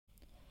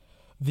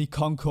The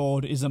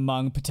Concorde is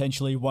among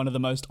potentially one of the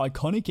most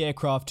iconic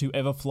aircraft to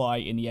ever fly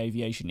in the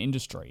aviation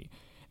industry,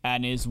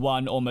 and is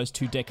one almost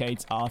 2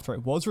 decades after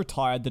it was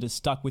retired that has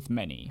stuck with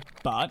many.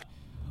 But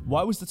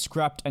why was it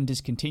scrapped and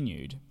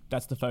discontinued?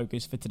 That's the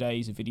focus for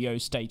today's video,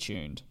 stay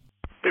tuned.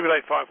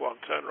 BB851,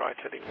 turn right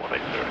heading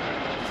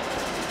 180.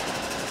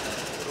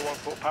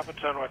 14 Papa,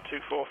 turn right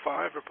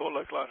 245, report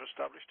localizer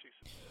established.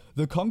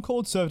 The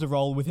Concorde served a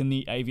role within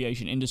the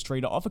aviation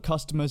industry to offer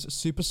customers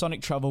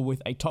supersonic travel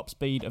with a top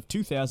speed of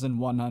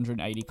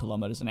 2,180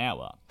 kilometers an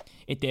hour.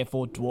 It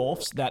therefore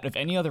dwarfs that of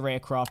any other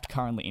aircraft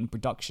currently in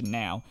production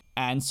now,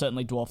 and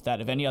certainly dwarfed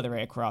that of any other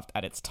aircraft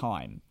at its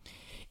time.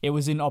 It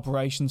was in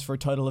operations for a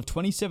total of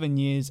 27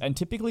 years and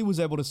typically was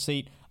able to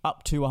seat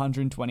up to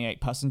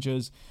 128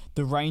 passengers.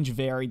 The range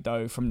varied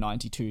though from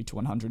 92 to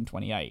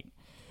 128.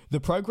 The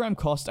program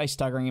cost a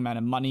staggering amount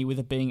of money, with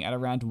it being at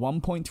around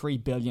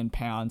 £1.3 billion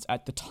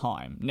at the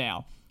time.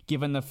 Now,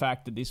 given the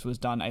fact that this was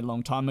done a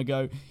long time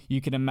ago,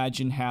 you can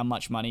imagine how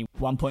much money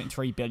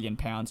 £1.3 billion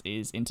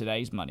is in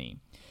today's money.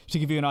 To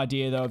give you an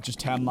idea though of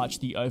just how much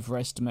the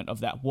overestimate of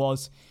that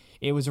was,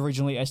 it was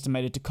originally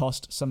estimated to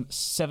cost some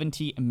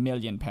 £70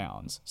 million.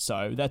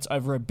 So that's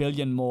over $1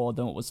 billion more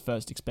than what was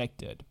first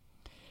expected.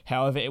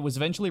 However, it was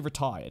eventually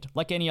retired,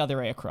 like any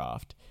other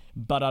aircraft,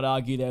 but I'd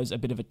argue there's a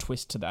bit of a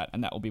twist to that,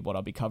 and that will be what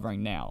I'll be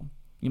covering now.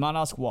 You might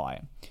ask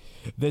why.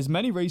 There's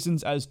many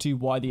reasons as to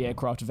why the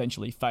aircraft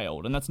eventually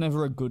failed, and that's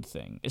never a good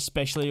thing,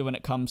 especially when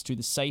it comes to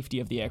the safety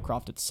of the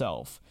aircraft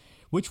itself,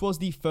 which was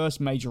the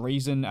first major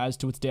reason as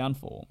to its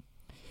downfall.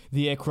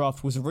 The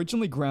aircraft was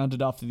originally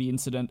grounded after the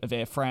incident of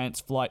Air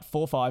France Flight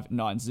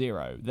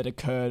 4590 that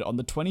occurred on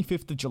the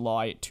 25th of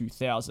July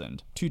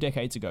 2000, 2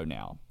 decades ago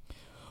now.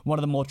 One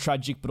of the more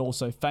tragic but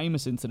also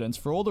famous incidents,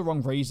 for all the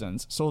wrong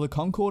reasons, saw the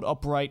Concorde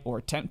operate or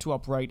attempt to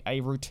operate a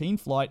routine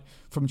flight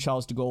from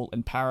Charles de Gaulle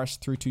in Paris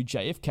through to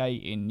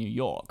JFK in New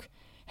York.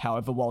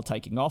 However, while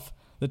taking off,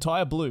 the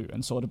tyre blew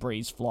and saw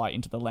debris fly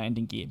into the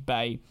landing gear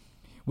bay,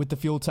 with the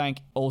fuel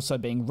tank also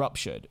being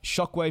ruptured.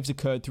 Shockwaves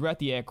occurred throughout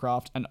the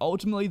aircraft, and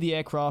ultimately the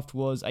aircraft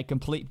was a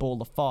complete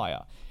ball of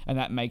fire, and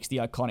that makes the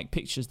iconic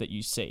pictures that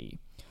you see.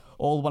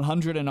 All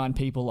 109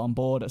 people on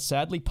board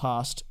sadly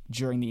passed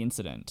during the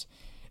incident.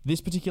 This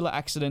particular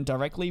accident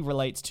directly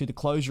relates to the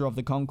closure of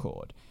the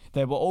Concorde.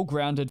 They were all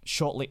grounded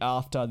shortly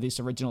after this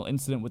original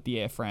incident with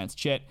the Air France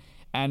jet,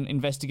 and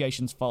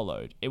investigations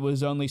followed. It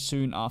was only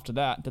soon after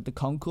that the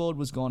Concorde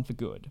was gone for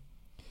good.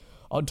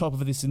 On top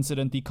of this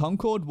incident, the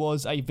Concorde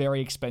was a very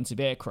expensive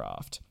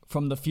aircraft,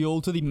 from the fuel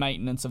to the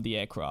maintenance of the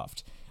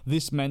aircraft.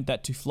 This meant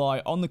that to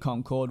fly on the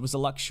Concorde was a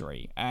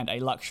luxury, and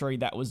a luxury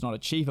that was not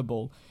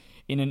achievable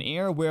in an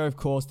era where, of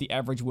course, the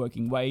average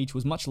working wage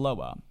was much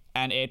lower,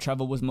 and air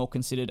travel was more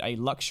considered a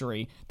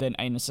luxury than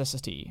a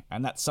necessity,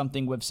 and that's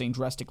something we've seen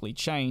drastically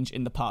change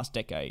in the past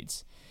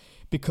decades.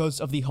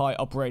 Because of the high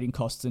operating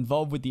costs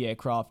involved with the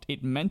aircraft,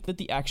 it meant that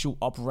the actual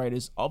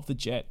operators of the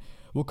jet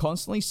were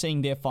constantly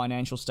seeing their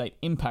financial state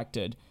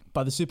impacted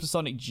by the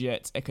supersonic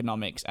jet's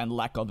economics and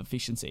lack of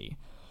efficiency.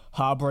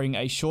 Harbouring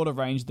a shorter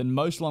range than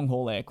most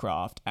long-haul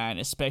aircraft, and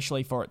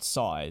especially for its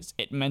size,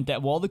 it meant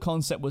that while the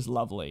concept was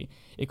lovely,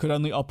 it could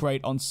only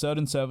operate on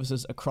certain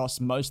services across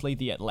mostly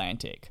the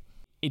Atlantic.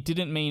 It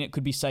didn't mean it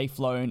could be safe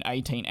flown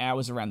 18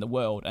 hours around the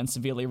world and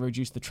severely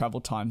reduce the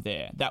travel time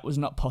there. That was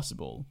not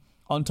possible.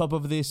 On top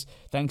of this,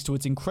 thanks to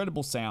its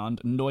incredible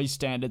sound, noise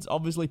standards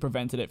obviously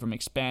prevented it from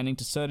expanding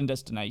to certain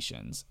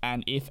destinations,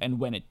 and if and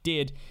when it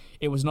did,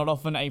 it was not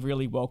often a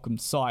really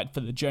welcomed sight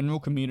for the general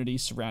community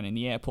surrounding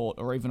the airport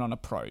or even on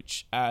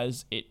approach,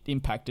 as it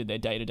impacted their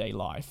day-to-day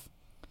life.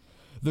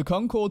 The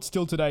Concorde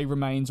still today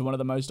remains one of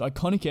the most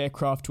iconic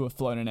aircraft to have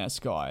flown in our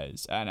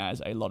skies, and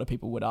as a lot of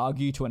people would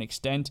argue to an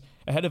extent,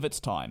 ahead of its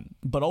time,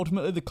 but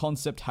ultimately the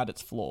concept had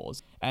its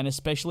flaws, and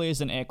especially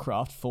as an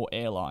aircraft for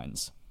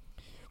airlines.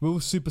 Will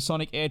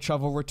supersonic air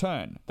travel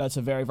return? That's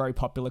a very, very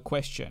popular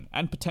question,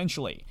 and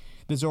potentially.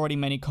 There's already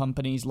many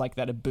companies like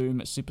that of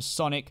Boom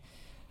Supersonic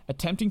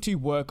attempting to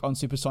work on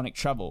supersonic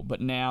travel, but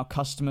now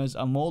customers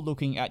are more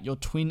looking at your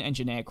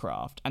twin-engine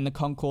aircraft, and the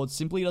Concorde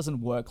simply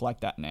doesn't work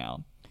like that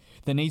now.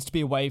 There needs to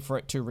be a way for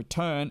it to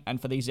return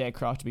and for these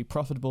aircraft to be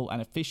profitable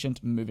and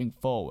efficient moving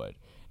forward.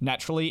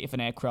 Naturally, if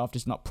an aircraft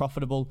is not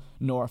profitable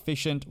nor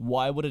efficient,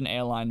 why would an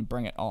airline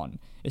bring it on?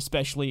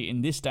 Especially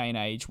in this day and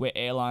age where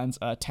airlines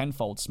are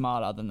tenfold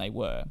smarter than they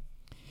were.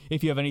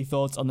 If you have any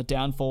thoughts on the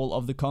downfall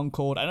of the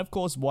Concorde and of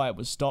course why it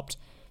was stopped,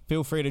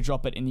 feel free to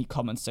drop it in the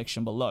comments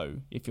section below.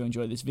 If you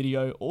enjoyed this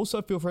video,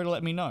 also feel free to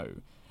let me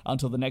know.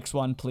 Until the next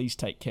one, please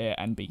take care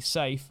and be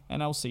safe,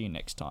 and I'll see you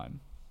next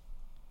time.